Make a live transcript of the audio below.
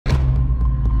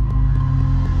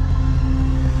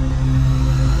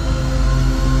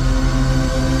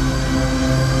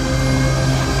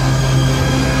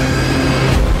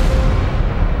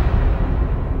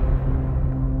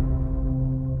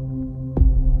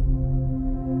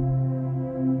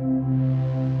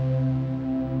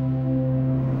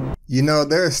You know,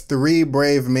 there's three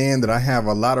brave men that I have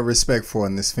a lot of respect for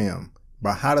in this film.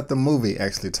 But how did the movie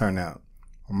actually turn out?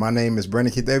 Well, my name is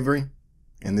Brandon Keith Avery,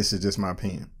 and this is just my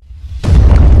opinion.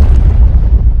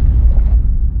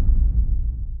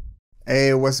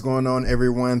 Hey, what's going on,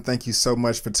 everyone? Thank you so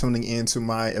much for tuning in to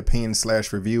my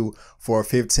opinion/review for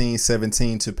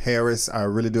 1517 to Paris. I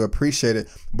really do appreciate it.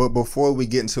 But before we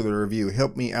get into the review,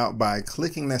 help me out by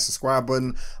clicking that subscribe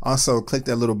button. Also, click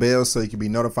that little bell so you can be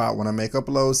notified when I make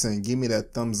uploads, and give me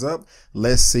that thumbs up.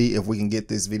 Let's see if we can get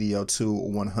this video to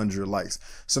 100 likes.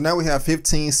 So now we have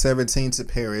 1517 to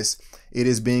Paris. It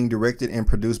is being directed and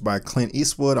produced by Clint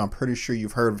Eastwood. I'm pretty sure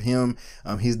you've heard of him.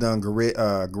 He's done Gran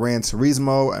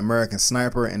Turismo, American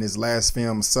Sniper, and his last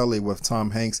film, Sully, with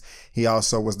Tom Hanks. He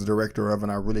also was the director of,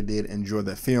 and I really did enjoy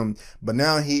that film. But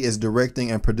now he is directing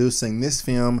and producing this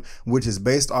film, which is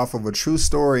based off of a true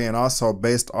story and also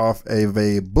based off of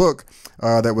a book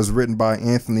that was written by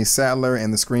Anthony Sadler,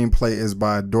 and the screenplay is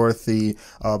by Dorothy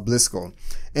Bliscoe.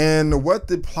 And what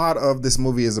the plot of this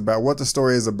movie is about, what the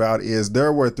story is about, is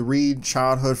there were three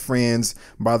childhood friends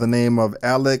by the name of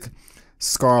Alec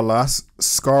Scarlatos,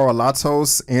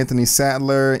 Anthony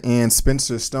Sadler, and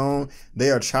Spencer Stone. They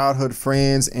are childhood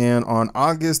friends, and on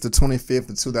August the 25th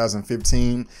of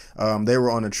 2015, they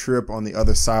were on a trip on the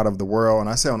other side of the world. And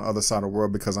I say on the other side of the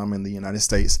world because I'm in the United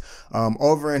States,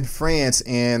 over in France,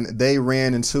 and they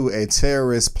ran into a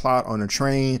terrorist plot on a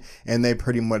train, and they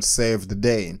pretty much saved the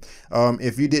day.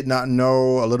 If you did not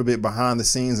know, a little bit behind the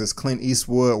scenes is Clint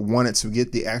Eastwood wanted to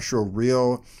get the actual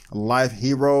real life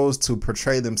heroes to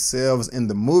portray themselves in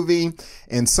the movie,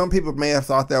 and some people may have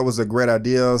thought that was a great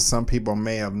idea. Some people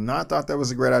may have not thought that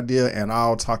was a great idea, and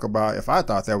I'll talk about if I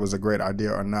thought that was a great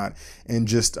idea or not in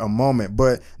just a moment.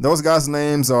 But those guys'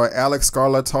 names are Alex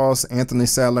Scarlatos, Anthony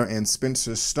Sadler, and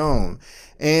Spencer Stone.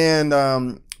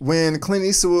 And when Clint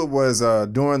Eastwood was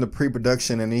doing the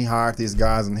pre-production, and he hired these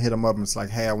guys and hit them up and it's like,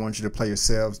 hey, I want you to play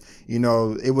yourselves. You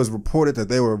know, it was reported that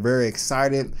they were very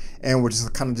excited and were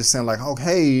just kind of just saying like, oh,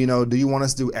 hey, you know, do you want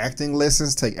us to do acting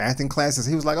lessons, take acting classes?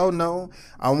 He was like, oh, no,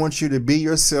 I want you to be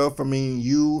yourself. I mean,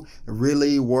 you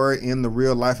really were in the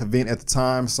real life event at the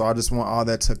time. So I just want all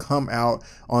that to come out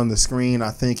on the screen.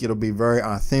 I think it'll be very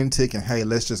authentic, and hey,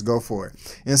 let's just go for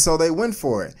it. And so they went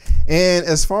for it. And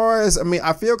as far as, I mean,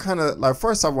 I feel kind of like,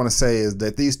 first I want to say is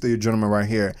that these three gentlemen right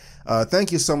here,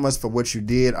 thank you so much for what you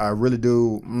did. I really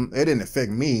do. It didn't affect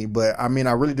me, but I mean,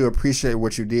 I really do appreciate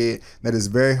what you did. That is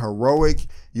very heroic.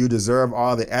 You deserve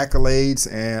all the accolades,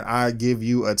 and I give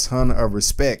you a ton of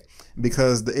respect,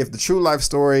 because if the true life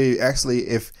story, actually,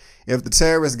 if the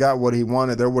terrorist got what he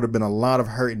wanted, there would have been a lot of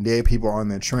hurt and dead people on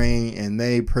that train, and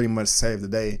they pretty much saved the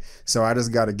day. So I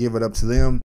just got to give it up to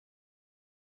them.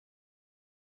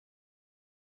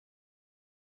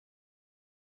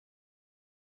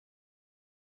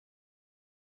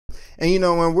 And you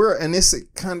know, when we're, and this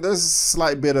kind of, there's a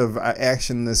slight bit of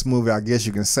action in this movie, I guess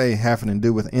you can say, having to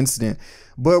do with incident.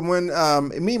 But when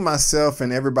me, myself,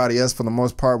 and everybody else, for the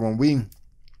most part, when we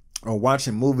or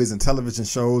watching movies and television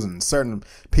shows and certain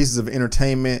pieces of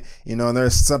entertainment, you know, and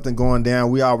there's something going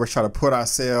down, we always try to put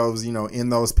ourselves, you know, in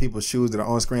those people's shoes that are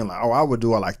on screen, like, oh, I would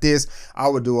do it like this, I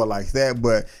would do it like that.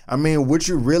 But I mean, would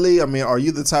you really, I mean, are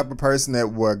you the type of person that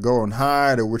would go and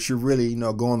hide, or would you really, you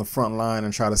know, go on the front line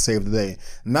and try to save the day?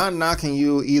 Not knocking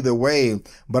you either way,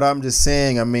 but I'm just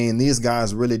saying, I mean, these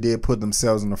guys really did put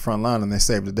themselves in the front line and they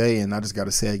saved the day, and I just got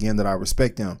to say again that I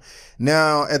respect them.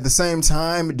 Now, at the same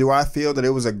time, do I feel that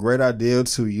it was a great idea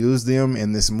to use them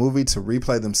in this movie to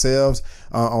replay themselves?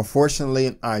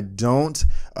 Unfortunately, I don't.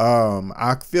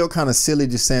 I feel kind of silly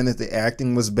just saying that the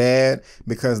acting was bad,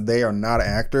 because they are not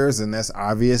actors, and that's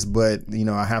obvious. But, you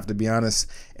know, I have to be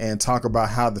honest and talk about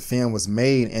how the film was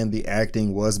made, and the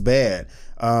acting was bad.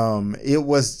 It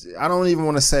was, I don't even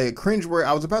want to say cringeworthy.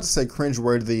 I was about to say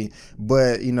cringeworthy,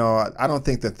 but, you know, I don't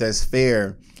think that that's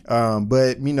fair.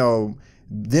 But, you know,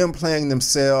 them playing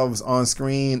themselves on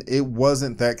screen, it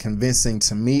wasn't that convincing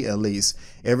to me, at least.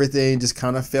 Everything just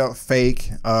kind of felt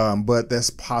fake, but that's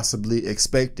possibly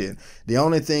expected. The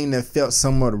only thing that felt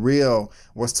somewhat real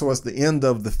was towards the end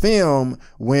of the film,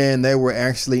 when they were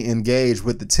actually engaged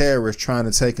with the terrorists trying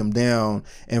to take him down,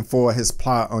 and for his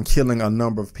plot on killing a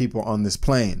number of people on this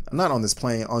plane. Not on this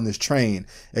plane, on this train,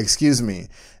 excuse me.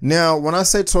 Now, when I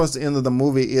say towards the end of the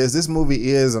movie, this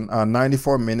movie is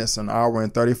 94 minutes, an hour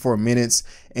and 34 minutes,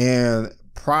 and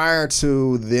prior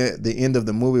to the end of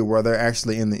the movie, where they're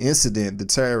actually in the incident, the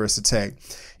terrorist attack,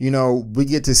 you know, we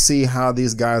get to see how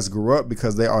these guys grew up,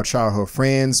 because they are childhood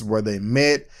friends, where they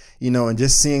met, you know, and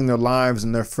just seeing their lives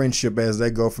and their friendship as they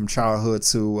go from childhood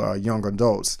to young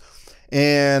adults.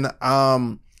 And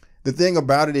the thing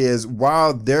about it is,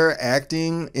 while their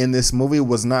acting in this movie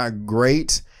was not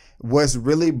great, what's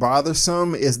really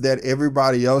bothersome is that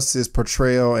everybody else's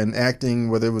portrayal and acting,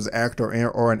 whether it was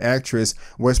actor or an actress,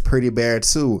 was pretty bad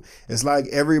too. It's like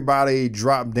everybody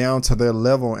dropped down to their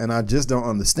level, and I just don't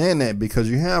understand that, because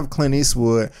you have Clint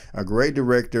Eastwood, a great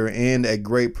director and a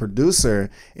great producer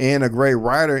and a great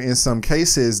writer in some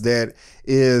cases, that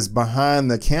is behind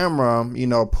the camera, you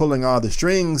know, pulling all the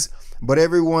strings. But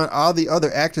everyone, all the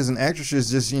other actors and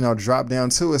actresses just, you know, drop down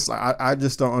too. It's like, I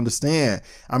just don't understand.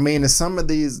 I mean, some of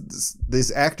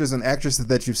these actors and actresses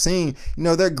that you've seen, you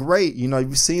know, they're great. You know,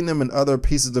 you've seen them in other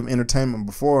pieces of entertainment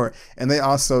before, and they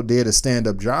also did a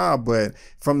stand-up job. But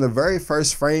from the very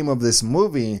first frame of this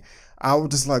movie, I was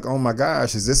just like, oh my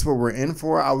gosh, is this what we're in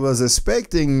for? I was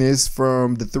expecting this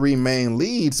from the three main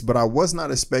leads, but I was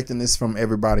not expecting this from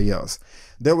everybody else.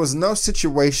 There was no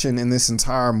situation in this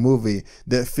entire movie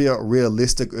that felt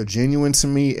realistic or genuine to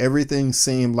me. Everything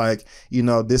seemed like, you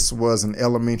know, this was an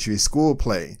elementary school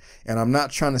play. And I'm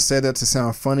not trying to say that to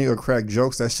sound funny or crack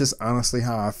jokes. That's just honestly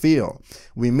how I feel.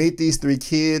 We meet these three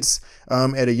kids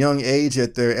at a young age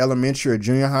at their elementary or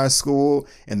junior high school,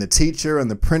 and the teacher and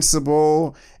the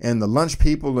principal and the lunch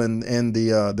people and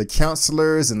the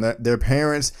counselors and their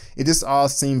parents. It just all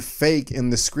seemed fake,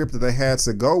 and the script that they had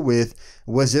to go with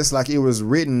was just like it was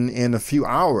written in a few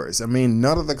hours. I mean,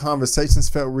 none of the conversations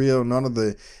felt real. None of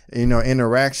the, you know,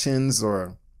 interactions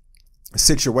or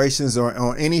situations or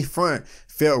on any front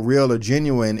felt real or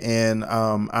genuine. And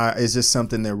it's just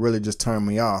something that really just turned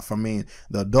me off. I mean,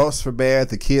 the adults were bad,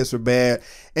 the kids were bad.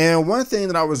 And one thing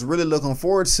that I was really looking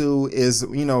forward to is,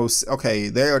 you know, okay,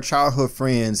 they are childhood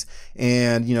friends,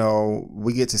 and, you know,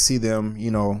 we get to see them,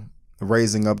 you know,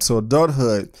 raising up to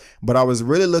adulthood. But I was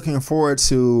really looking forward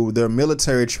to their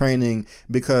military training,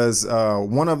 because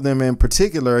one of them in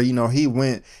particular, you know, he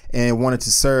went and wanted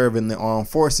to serve in the armed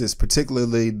forces,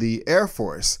 particularly the Air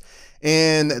Force.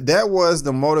 And that was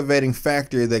the motivating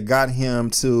factor that got him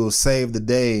to save the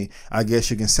day, I guess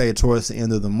you can say, towards the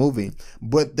end of the movie.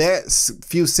 But that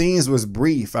few scenes was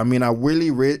brief. I mean, I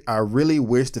really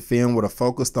wish the film would have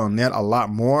focused on that a lot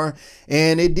more.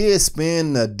 And it did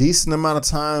spend a decent amount of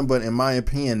time, but in my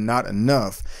opinion, not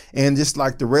enough. And just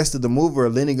like the rest of the movie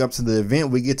leading up to the event,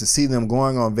 we get to see them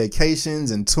going on vacations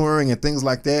and touring and things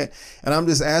like that. And I'm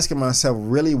just asking myself,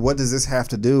 really, what does this have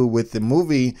to do with the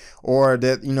movie, or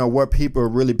that, you know, what people are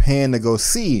really paying to go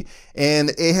see? And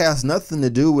it has nothing to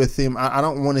do with them. I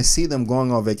don't want to see them going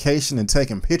on vacation and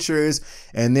taking pictures,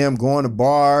 and them going to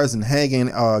bars and hanging,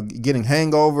 getting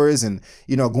hangovers, and,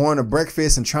 you know, going to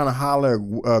breakfast and trying to holler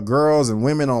at girls and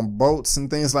women on boats and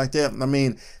things like that. I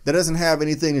mean, that doesn't have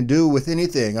anything to do with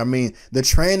anything. I mean, the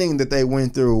training that they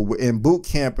went through in boot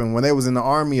camp and when they was in the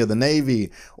Army or the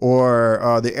Navy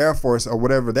or the Air Force or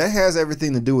whatever, that has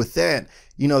everything to do with that,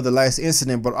 you know, the last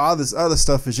incident. But all this other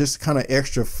stuff is just kind of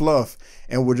extra fluff,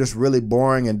 and were just really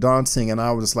boring and daunting. And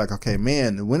I was just like, okay,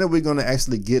 man, when are we going to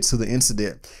actually get to the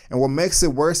incident? And what makes it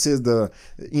worse is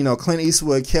Clint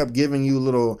Eastwood kept giving you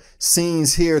little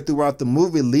scenes here throughout the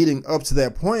movie leading up to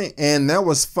that point. And that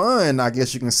was fun, I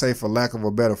guess you can say, for lack of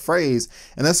a better phrase.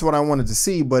 And that's what I wanted to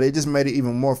see, but it just made it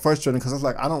even more frustrating, because I was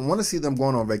like, I don't want to see them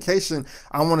going on vacation.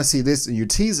 I want to see this, and you're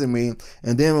teasing me.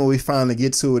 And then when we finally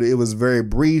get to it, it was very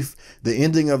brief. The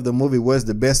ending of the movie was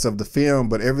the best of the film,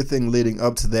 but everything leading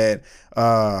up to that,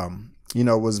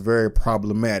 was very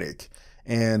problematic,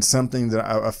 and something that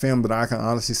a film that I can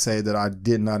honestly say that I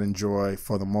did not enjoy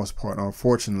for the most part,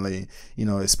 unfortunately, you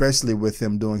know, especially with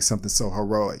them doing something so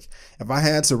heroic. If I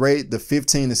had to rate the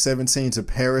 15 to 17 to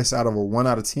Paris out of a 1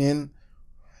 out of 10,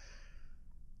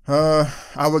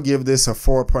 I would give this a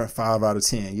 4.5 out of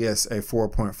 10. Yes, a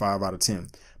 4.5 out of 10.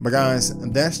 But guys,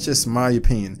 that's just my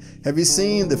opinion. Have you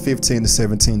seen the 15 to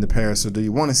 17 to Paris, or do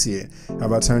you want to see it?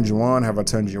 Have I turned you on? Have I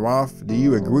turned you off? Do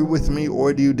you agree with me,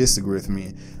 or do you disagree with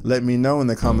me? Let me know in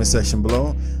the comment section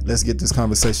below. Let's get this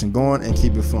conversation going and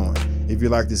keep it flowing. If you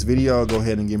like this video, go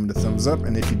ahead and give me the thumbs up.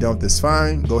 And if you don't, that's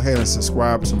fine. Go ahead and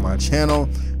subscribe to my channel.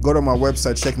 Go to my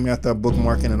website, check me out there,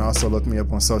 bookmarking, and also look me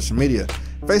up on social media.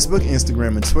 Facebook,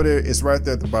 Instagram, and Twitter. It's right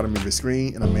there at the bottom of your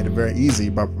screen, and I made it very easy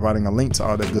by providing a link to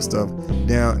all that good stuff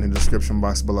down in the description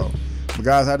box below. But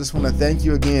guys, I just want to thank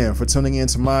you again for tuning in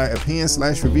to my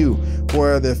opinion/review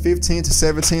for the 15 to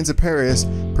 17 to Paris,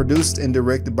 produced and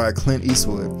directed by Clint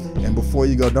Eastwood. And before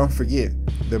you go, don't forget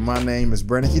that my name is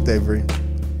Brandon Keith Avery,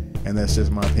 and that's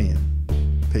just my opinion.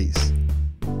 Peace.